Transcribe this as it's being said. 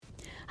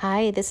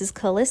Hi, this is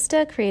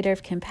Callista, creator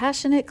of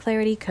Compassionate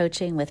Clarity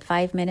Coaching with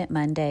 5 Minute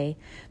Monday.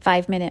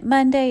 5 Minute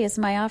Monday is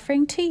my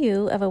offering to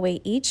you of a way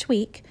each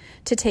week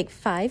to take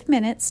 5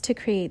 minutes to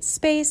create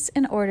space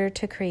in order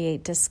to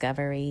create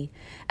discovery.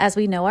 As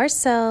we know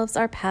ourselves,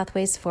 our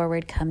pathways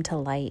forward come to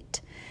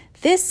light.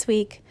 This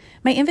week,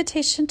 my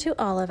invitation to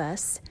all of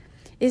us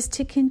is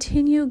to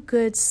continue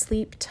good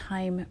sleep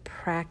time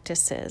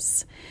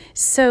practices.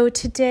 So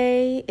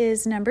today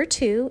is number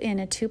 2 in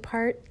a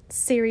 2-part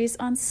series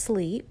on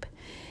sleep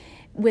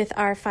with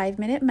our 5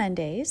 Minute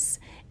Mondays.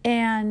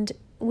 And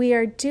we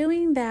are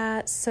doing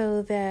that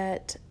so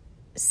that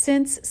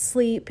since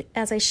sleep,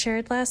 as I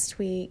shared last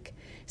week,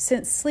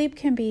 since sleep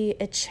can be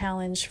a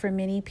challenge for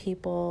many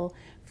people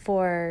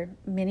for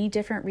many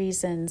different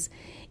reasons,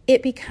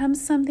 it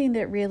becomes something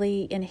that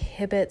really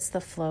inhibits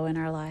the flow in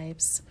our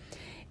lives.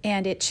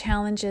 And it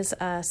challenges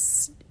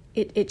us.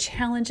 It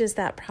challenges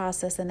that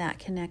process and that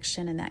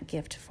connection and that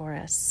gift for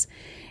us.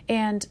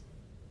 And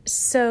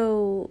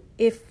so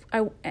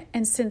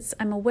since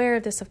I'm aware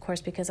of this, of course,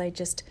 because I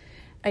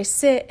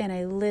sit and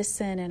I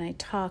listen and I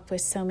talk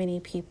with so many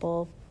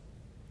people,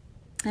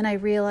 and I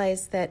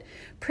realize that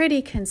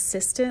pretty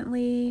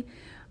consistently,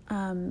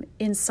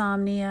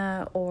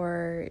 insomnia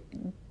or,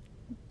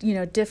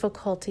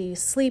 difficulty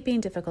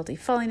sleeping, difficulty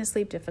falling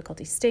asleep,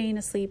 difficulty staying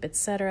asleep,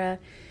 etc.,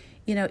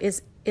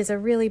 is a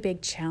really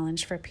big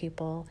challenge for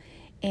people.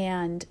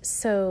 And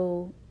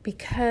so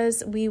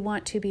because we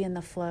want to be in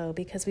the flow,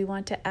 because we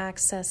want to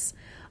access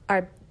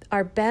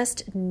our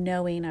best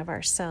knowing of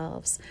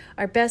ourselves,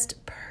 our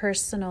best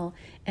personal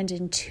and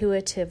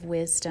intuitive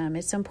wisdom,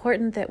 it's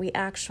important that we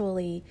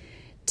actually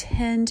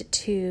tend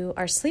to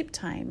our sleep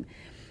time.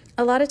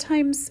 A lot of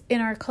times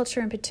in our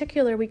culture in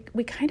particular,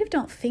 we kind of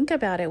don't think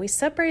about it. We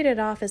separate it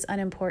off as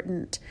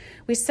unimportant.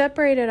 We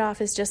separate it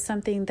off as just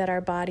something that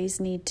our bodies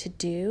need to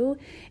do.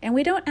 And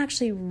we don't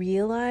actually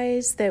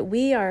realize that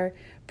we are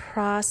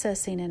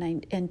processing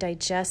and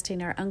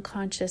digesting. Our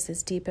unconscious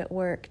is deep at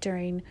work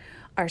during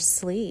our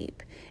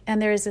sleep. And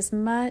there is as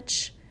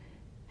much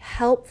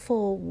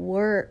helpful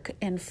work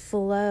and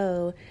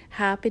flow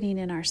happening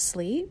in our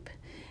sleep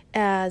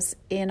as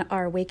in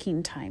our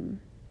waking time.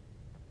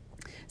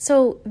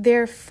 So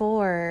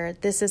therefore,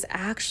 this is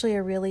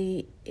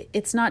actually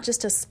it's not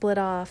just a split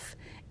off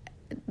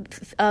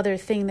other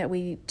thing that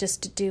we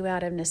just do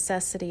out of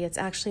necessity. It's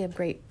actually of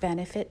great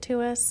benefit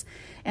to us.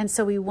 And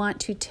so we want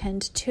to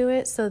tend to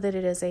it so that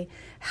it is a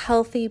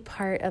healthy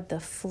part of the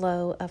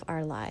flow of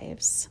our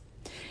lives.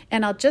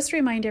 And I'll just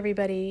remind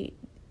everybody,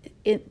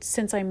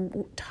 since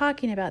I'm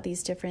talking about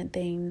these different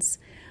things,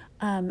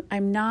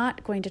 I'm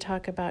not going to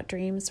talk about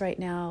dreams right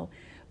now.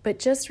 But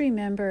just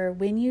remember,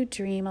 when you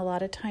dream, a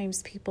lot of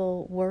times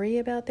people worry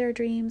about their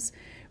dreams.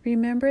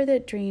 Remember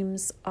that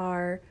dreams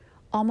are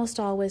almost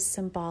always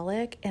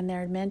symbolic and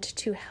they're meant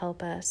to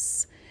help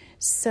us.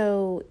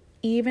 So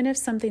even if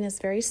something is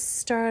very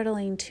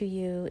startling to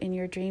you in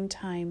your dream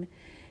time,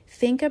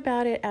 think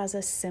about it as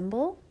a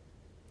symbol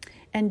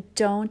and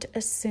don't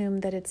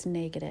assume that it's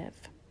negative,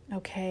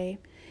 okay?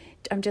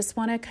 I just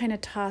want to kind of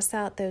toss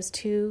out those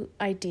two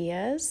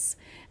ideas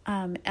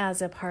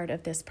as a part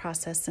of this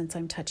process since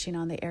I'm touching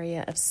on the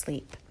area of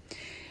sleep.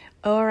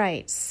 All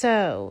right,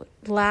 so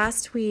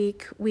last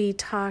week we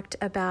talked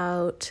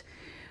about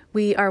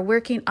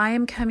I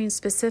am coming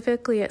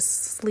specifically at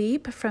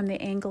sleep from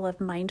the angle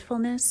of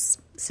mindfulness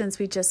since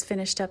we just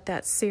finished up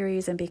that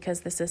series, and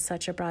because this is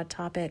such a broad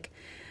topic,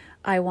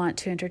 I want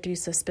to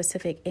introduce a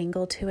specific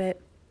angle to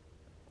it.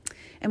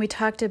 And we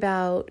talked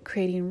about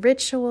creating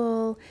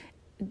ritual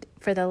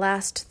for the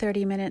last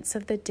 30 minutes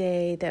of the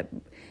day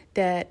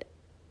that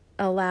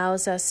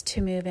allows us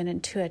to move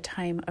into a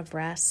time of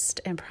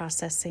rest and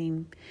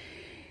processing.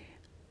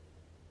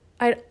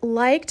 I'd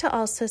like to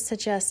also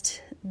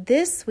suggest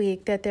this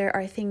week that there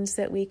are things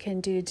that we can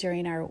do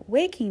during our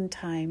waking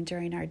time,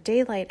 during our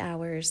daylight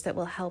hours, that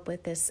will help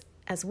with this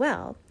as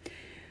well.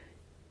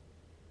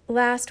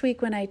 Last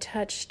week when I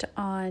touched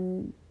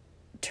on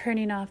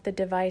turning off the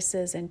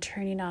devices and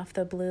turning off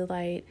the blue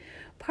light,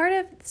 part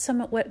of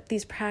some of what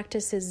these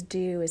practices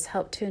do is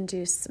help to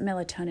induce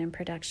melatonin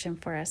production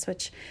for us,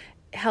 which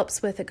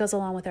it goes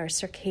along with our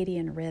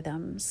circadian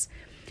rhythms.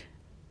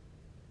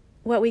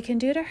 What we can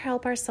do to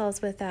help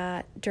ourselves with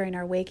that during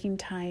our waking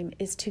time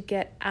is to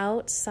get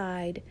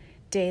outside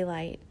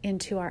daylight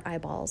into our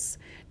eyeballs.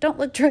 Don't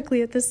look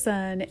directly at the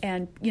sun,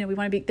 and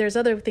there's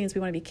other things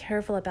we want to be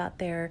careful about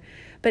there.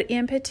 But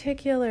in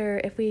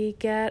particular, if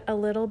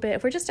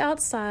we're just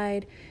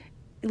outside,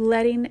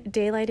 letting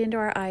daylight into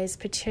our eyes,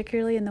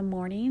 particularly in the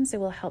mornings, it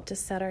will help to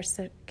set our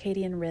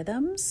circadian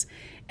rhythms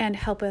and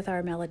help with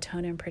our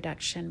melatonin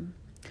production.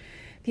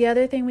 The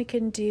other thing we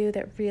can do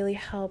that really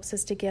helps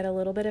is to get a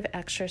little bit of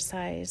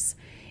exercise.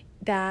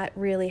 That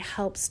really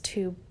helps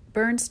to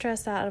burn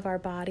stress out of our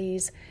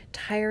bodies,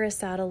 tire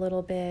us out a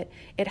little bit.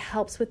 It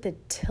helps with the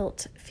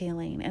tilt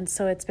feeling. And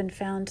so it's been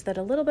found that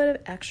a little bit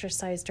of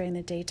exercise during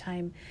the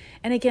daytime,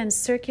 and again,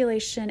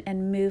 circulation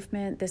and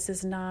movement, this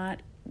is not,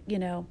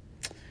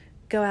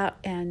 go out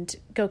and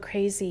go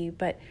crazy,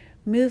 but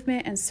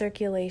movement and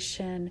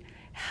circulation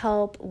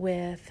help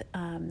with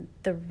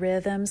the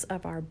rhythms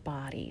of our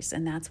bodies,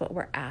 and that's what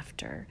we're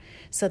after,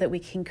 so that we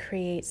can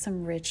create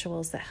some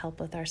rituals that help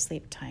with our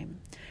sleep time.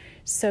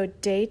 So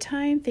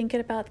daytime, think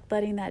about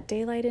letting that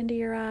daylight into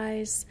your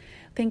eyes.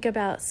 Think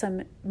about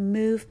some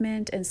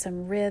movement and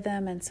some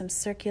rhythm and some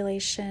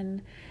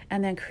circulation,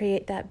 and then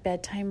create that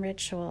bedtime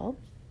ritual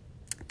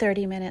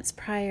 30 minutes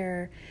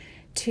prior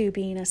to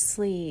being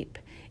asleep.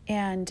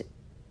 And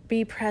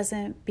be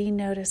present, be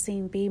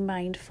noticing, be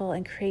mindful,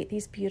 and create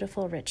these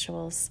beautiful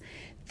rituals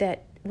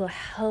that will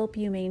help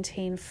you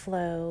maintain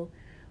flow,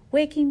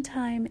 waking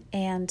time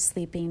and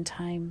sleeping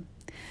time.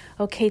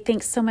 Okay,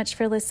 thanks so much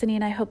for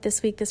listening. I hope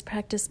this week this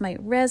practice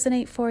might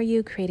resonate for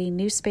you, creating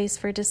new space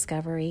for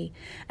discovery.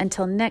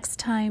 Until next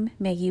time,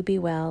 may you be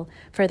well.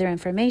 Further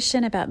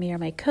information about me or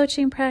my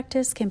coaching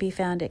practice can be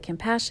found at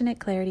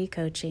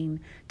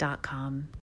CompassionateClarityCoaching.com.